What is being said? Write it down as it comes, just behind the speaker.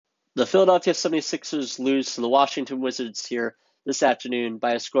The Philadelphia 76ers lose to the Washington Wizards here this afternoon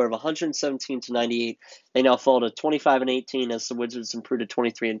by a score of 117 to 98. They now fall to 25 and 18 as the Wizards improve to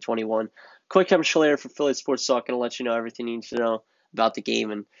 23 and 21. Coy Camiscioli for Philly Sports Talk, going to let you know everything you need to know about the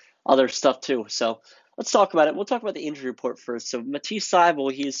game and other stuff too. So let's talk about it. We'll talk about the injury report first. So Matisse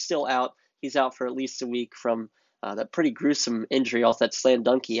Thybulle, he is still out. He's out for at least a week from that pretty gruesome injury off that slam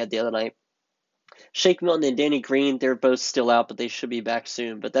dunk he had the other night. Shake Milton and Danny Green, they're both still out, but they should be back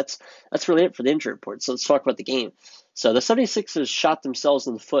soon. But that's really it for the injury report. So let's talk about the game. So the 76ers shot themselves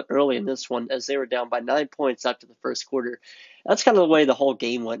in the foot early in this one as they were down by 9 points after the first quarter. That's kind of the way the whole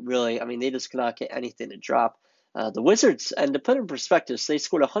game went, really. I mean, they just could not get anything to drop. The Wizards, and to put in perspective, they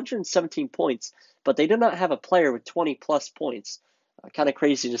scored 117 points, but they did not have a player with 20 plus points. Kind of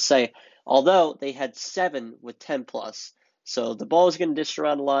crazy to say, although they had 7 with 10 plus. So the ball was getting dished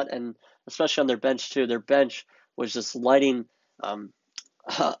around a lot, and especially on their bench too. Their bench was just lighting um,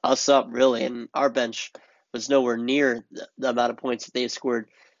 us up really, and our bench was nowhere near the amount of points that they scored.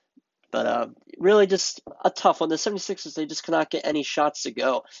 But really just a tough one. The 76ers, they just could not get any shots to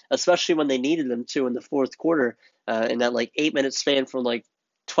go, especially when they needed them to in the fourth quarter, in that like 8 minute span from like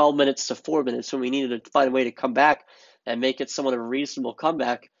 12 minutes to 4 minutes when we needed to find a way to come back and make it somewhat of a reasonable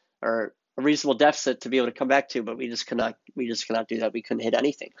comeback or a reasonable deficit to be able to come back to, but we just cannot do that. We couldn't hit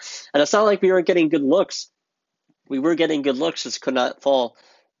anything. And it's not like we weren't getting good looks. We were getting good looks, just could not fall.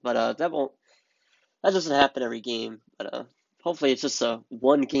 But that doesn't happen every game. But hopefully it's just a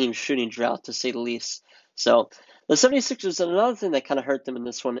one game shooting drought to say the least. So the 76ers, and another thing that kind of hurt them in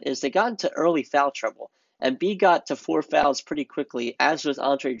this one is they got into early foul trouble. And B got to 4 fouls pretty quickly, as with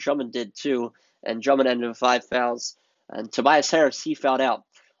Andre Drummond did too. And Drummond ended with 5 fouls. And Tobias Harris, he fouled out.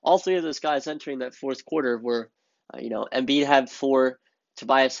 All three of those guys entering that fourth quarter were, Embiid had 4,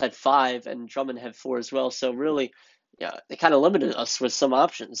 Tobias had 5, and Drummond had 4 as well. So really, yeah, they kind of limited us with some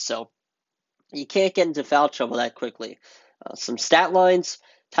options. So you can't get into foul trouble that quickly. Some stat lines.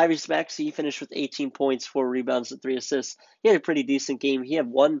 Tyrese Maxey finished with 18 points, 4 rebounds, and 3 assists. He had a pretty decent game.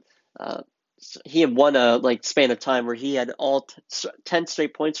 Uh, he had one like span of time where he had all 10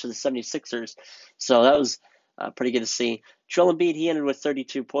 straight points for the 76ers. So that was pretty good to see. Joel Embiid, he ended with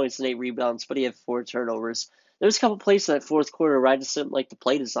 32 points and 8 rebounds, but he had 4 turnovers. There was a couple plays in that fourth quarter where I just didn't like the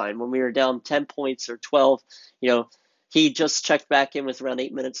play design. When we were down 10 points or 12, you know, he just checked back in with around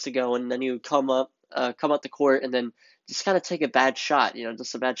 8 minutes to go, and then he would come up the court, and then just kind of take a bad shot,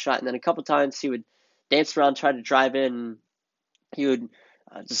 just a bad shot. And then a couple times he would dance around, try to drive in, and he would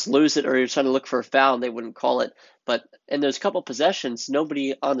just lose it, or he was trying to look for a foul and they wouldn't call it. But in those couple possessions,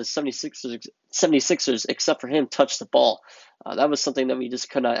 nobody on the 76ers except for him touched the ball. That was something that we just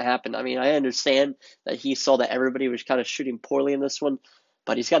could not happen. I mean, I understand that he saw that everybody was kind of shooting poorly in this one,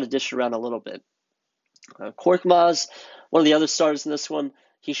 but he's got to dish around a little bit. Korkmaz, one of the other stars in this one,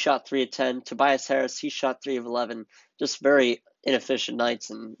 he shot 3 of 10. Tobias Harris, he shot 3 of 11. Just very inefficient nights.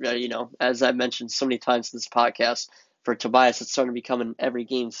 And, as I've mentioned so many times in this podcast, for Tobias, it's starting to become an every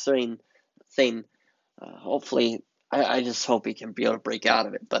game thing. Hopefully, I just hope he can be able to break out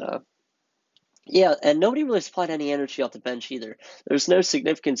of it. But yeah, and nobody really supplied any energy off the bench either. There's no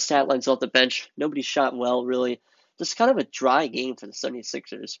significant stat lines off the bench. Nobody shot well, really. Just kind of a dry game for the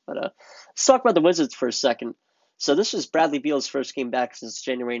 76ers. But let's talk about the Wizards for a second. So this was Bradley Beal's first game back since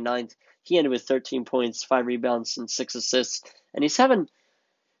January 9th. He ended with 13 points, 5 rebounds, and 6 assists. And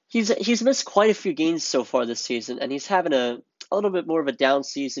he's missed quite a few games so far this season, and he's having a little bit more of a down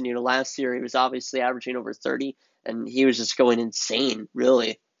season. Last year he was obviously averaging over 30, and he was just going insane,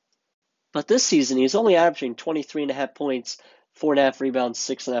 really. But this season, he's only averaging 23.5 points, 4.5 rebounds,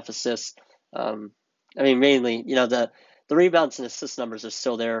 6.5 assists. I mean, mainly, the rebounds and assist numbers are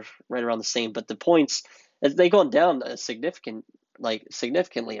still there, right around the same. But the points, they've gone down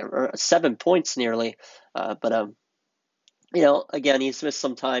significantly, or 7 points nearly. But again, he's missed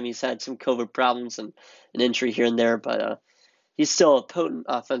some time. He's had some COVID problems and an injury here and there. But he's still a potent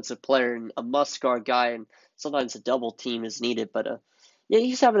offensive player and a must-guard guy. And sometimes a double team is needed. But yeah,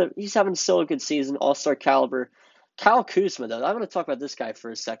 he's having still a good season, all-star caliber. Kyle Kuzma, though, I'm going to talk about this guy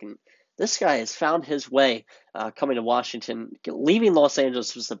for a second. This guy has found his way coming to Washington. Leaving Los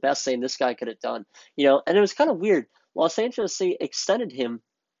Angeles was the best thing this guy could have done. And it was kind of weird. Los Angeles, they extended him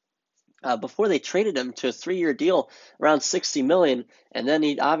before they traded him to a 3-year deal around $60 million, and then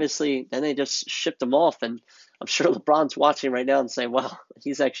they just shipped him off. And I'm sure LeBron's watching right now and saying, "Wow,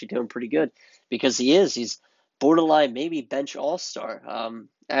 he's actually doing pretty good," because he's borderline maybe bench all-star.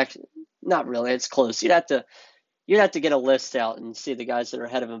 Actually, not really. It's close. You'd have to get a list out and see the guys that are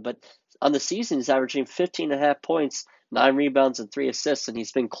ahead of him. But on the season, he's averaging 15.5 points, 9 rebounds, and 3 assists, and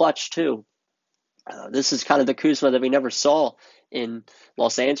he's been clutch too. This is kind of the Kuzma that we never saw in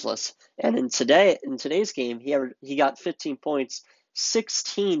Los Angeles. And in today's game, he got 15 points,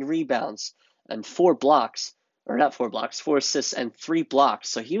 16 rebounds, and 4 blocks, or not 4 blocks, 4 assists and 3 blocks.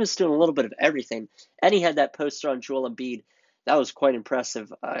 So he was doing a little bit of everything. And he had that poster on Joel Embiid. That was quite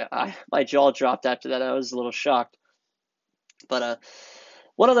impressive. My jaw dropped after that. I was a little shocked. But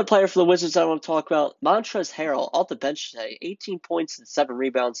one other player for the Wizards I want to talk about, Montrezl Harrell, off the bench today, 18 points and 7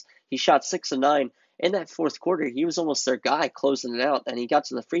 rebounds. He shot 6 of 9 in that fourth quarter. He was almost their guy closing it out, and he got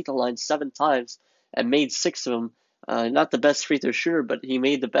to the free throw line 7 times and made 6 of them. Not the best free throw shooter, but he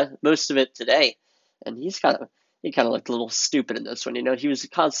made the most of it today. And he kind of looked a little stupid in this one. He was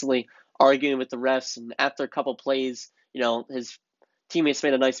constantly arguing with the refs, and after a couple plays, his teammates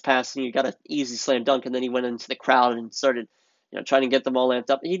made a nice pass, and he got an easy slam dunk, and then he went into the crowd and started trying to get them all amped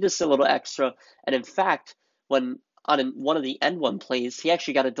up. He just did a little extra. And in fact, when on one of the end one plays, he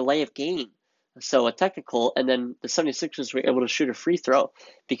actually got a delay of game. So a technical, and then the 76ers were able to shoot a free throw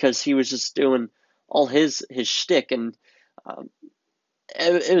because he was just doing all his shtick. And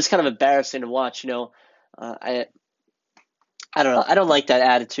it was kind of embarrassing to watch. I don't know. I don't like that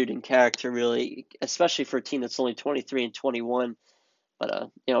attitude and character, really, especially for a team that's only 23 and 21.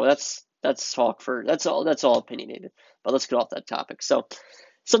 But that's all opinionated. But let's get off that topic. So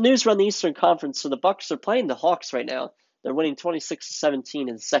some news around the Eastern Conference. So the Bucks are playing the Hawks right now. They're winning 26-17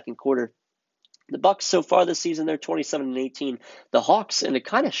 in the second quarter. The Bucks so far this season, they're 27-18. The Hawks in a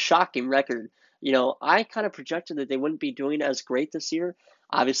kind of shocking record. I kind of projected that they wouldn't be doing as great this year.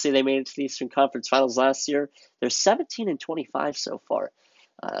 Obviously, they made it to the Eastern Conference Finals last year. They're 17-25 so far,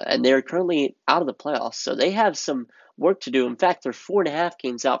 and they're currently out of the playoffs. So they have some work to do. In fact, they're 4.5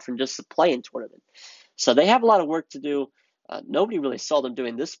 games out from just the play-in tournament. So they have a lot of work to do. Nobody really saw them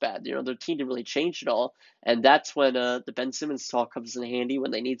doing this bad. Their team didn't really change at all. And that's when the Ben Simmons talk comes in handy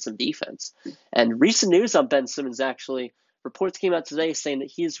when they need some defense. And recent news on Ben Simmons, actually, reports came out today saying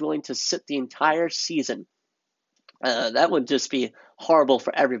that he is willing to sit the entire season. That would just be horrible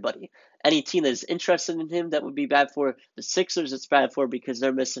for everybody. Any team that is interested in him, that would be bad for. The Sixers, it's bad for because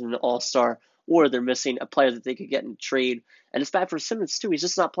they're missing an all-star or they're missing a player that they could get in trade. And it's bad for Simmons, too. He's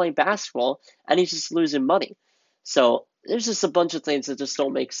just not playing basketball, and he's just losing money. So there's just a bunch of things that just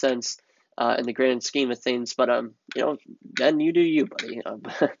don't make sense in the grand scheme of things. But, then you do you, buddy.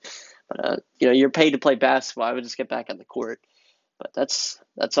 But you're paid to play basketball. I would just get back on the court. But that's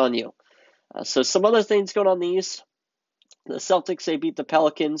on you. So some other things going on in the East. The Celtics, they beat the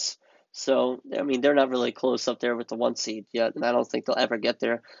Pelicans. So, they're not really close up there with the 1 seed yet, and I don't think they'll ever get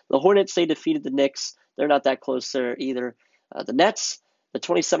there. The Hornets, they defeated the Knicks. They're not that close there either. The Nets, the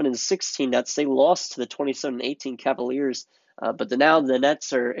 27-16 Nets, they lost to the 27-18 Cavaliers. But now the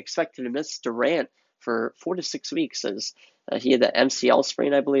Nets are expected to miss Durant for 4 to 6 weeks as he had the MCL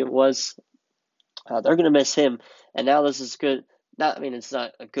sprain, I believe it was. They're going to miss him, and now this is good. It's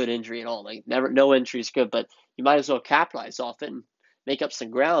not a good injury at all. No injury is good, but you might as well capitalize off it and make up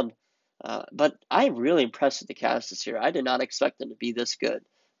some ground. But I'm really impressed with the Cavs this year. I did not expect them to be this good.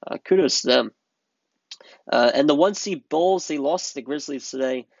 Kudos to them. And the 1 seed Bulls, they lost to the Grizzlies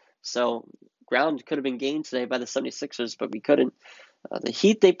today. So ground could have been gained today by the 76ers, but we couldn't. The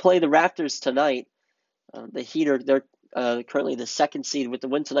Heat, they play the Raptors tonight. The Heat they're currently the 2nd seed. With the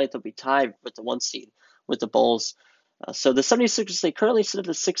win tonight, they'll be tied with the 1 seed with the Bulls. So the 76ers, they currently sit at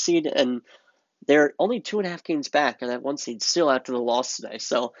the 6th seed, and they're only 2.5 games back on that 1 seed still after the loss today.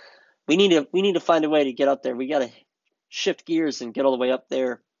 So we need to find a way to get up there. We got to shift gears and get all the way up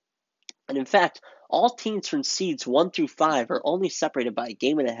there. And in fact, all teams from seeds 1 through 5 are only separated by a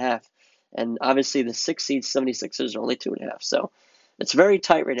game and a half. And obviously the 6th seed 76ers are only 2.5. So it's very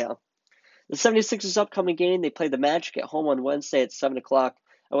tight right now. The 76ers upcoming game, they play the Magic at home on Wednesday at 7 o'clock.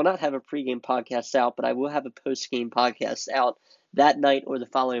 I will not have a pregame podcast out, but I will have a postgame podcast out that night or the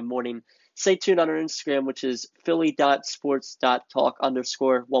following morning. Stay tuned on our Instagram, which is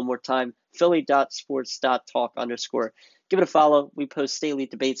philly.sports.talk_. One more time, philly.sports.talk_. Give it a follow. We post daily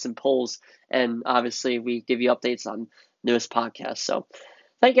debates and polls, and obviously we give you updates on newest podcasts. So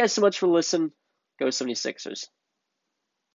thank you guys so much for listening. Go 76ers.